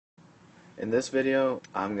In this video,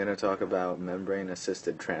 I'm going to talk about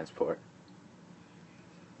membrane-assisted transport.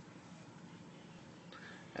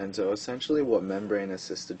 And so essentially what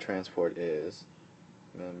membrane-assisted transport is,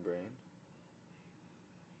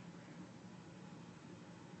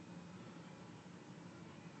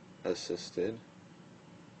 membrane-assisted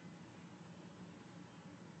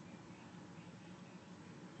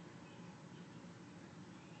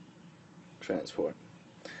transport.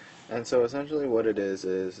 And so essentially what it is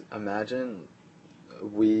imagine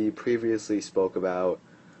we previously spoke about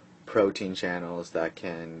protein channels that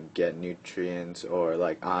can get nutrients or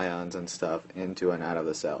like ions and stuff into and out of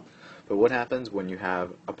the cell. But what happens when you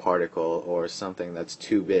have a particle or something that's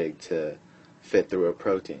too big to fit through a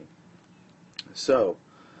protein? So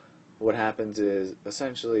what happens is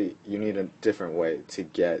essentially you need a different way to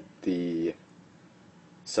get the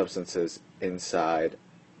substances inside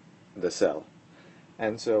the cell.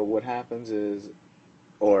 And so what happens is,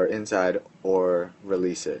 or inside or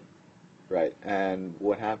release it, right? And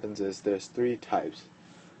what happens is there's three types.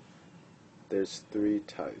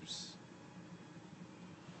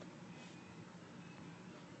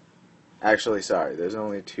 Actually, sorry, there's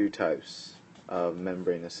only two types of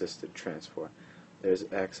membrane-assisted transport. There's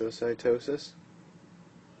exocytosis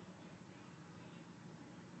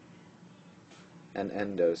and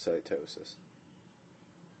endocytosis.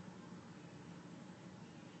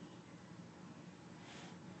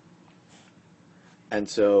 And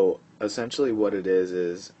so essentially what it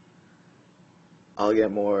is I'll get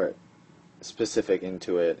more specific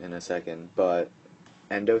into it in a second, but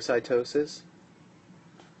endocytosis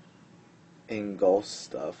engulfs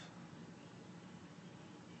stuff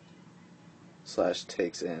 /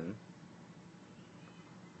 takes in,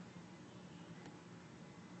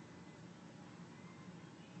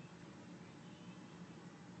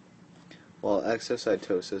 while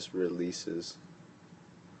exocytosis releases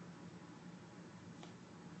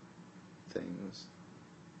things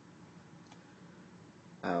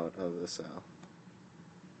out of the cell.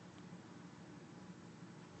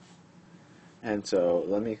 And so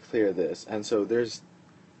let me clear this. And so there's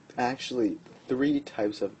actually three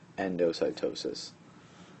types of endocytosis.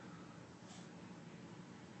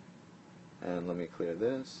 And let me clear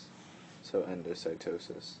this. So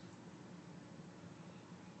endocytosis.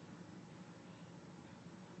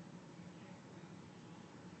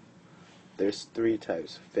 There's three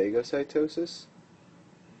types. Phagocytosis,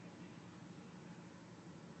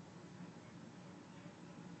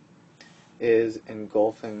 is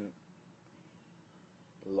engulfing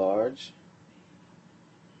large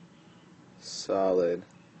solid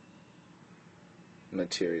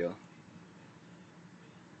material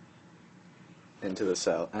into the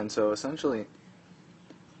cell. And so essentially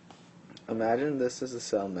imagine this is a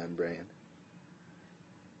cell membrane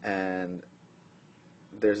and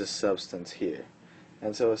there's a substance here.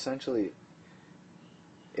 And so essentially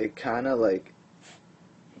it kind of like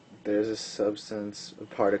there's a substance, a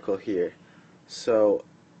particle here. So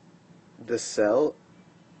the cell,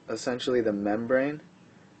 essentially the membrane,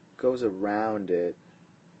 goes around it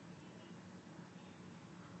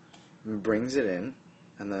and brings it in,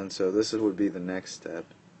 and then so this would be the next step.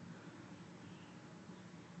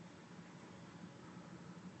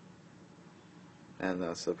 And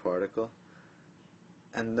that's the particle.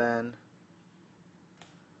 And then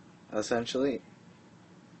essentially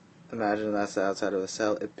imagine that's the outside of the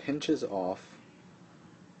cell. It pinches off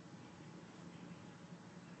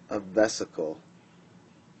a vesicle,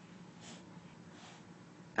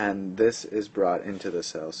 and this is brought into the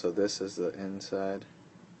cell. So this is the inside,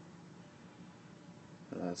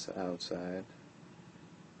 and that's the outside.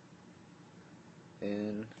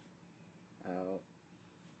 In, out,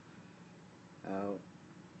 out,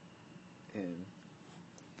 in.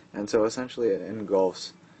 And so essentially it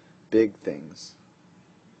engulfs big things.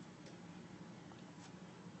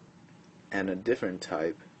 And a different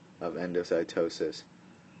type of endocytosis,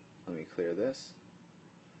 let me clear this,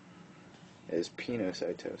 is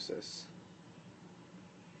Pinocytosis.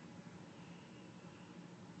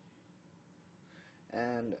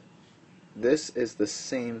 And this is the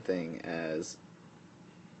same thing as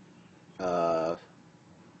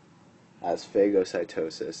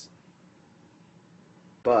phagocytosis,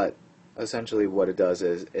 but essentially what it does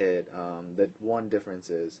is the one difference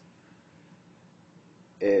is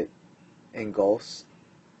it engulfs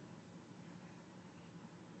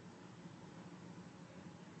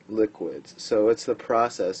liquids. So it's the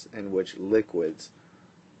process in which liquids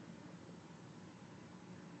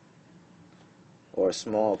or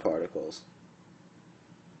small particles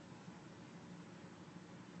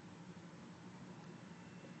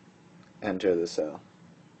enter the cell.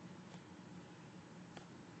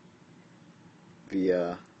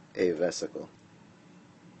 via a vesicle.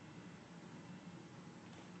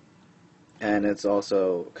 And it's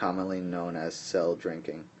also commonly known as cell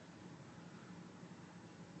drinking.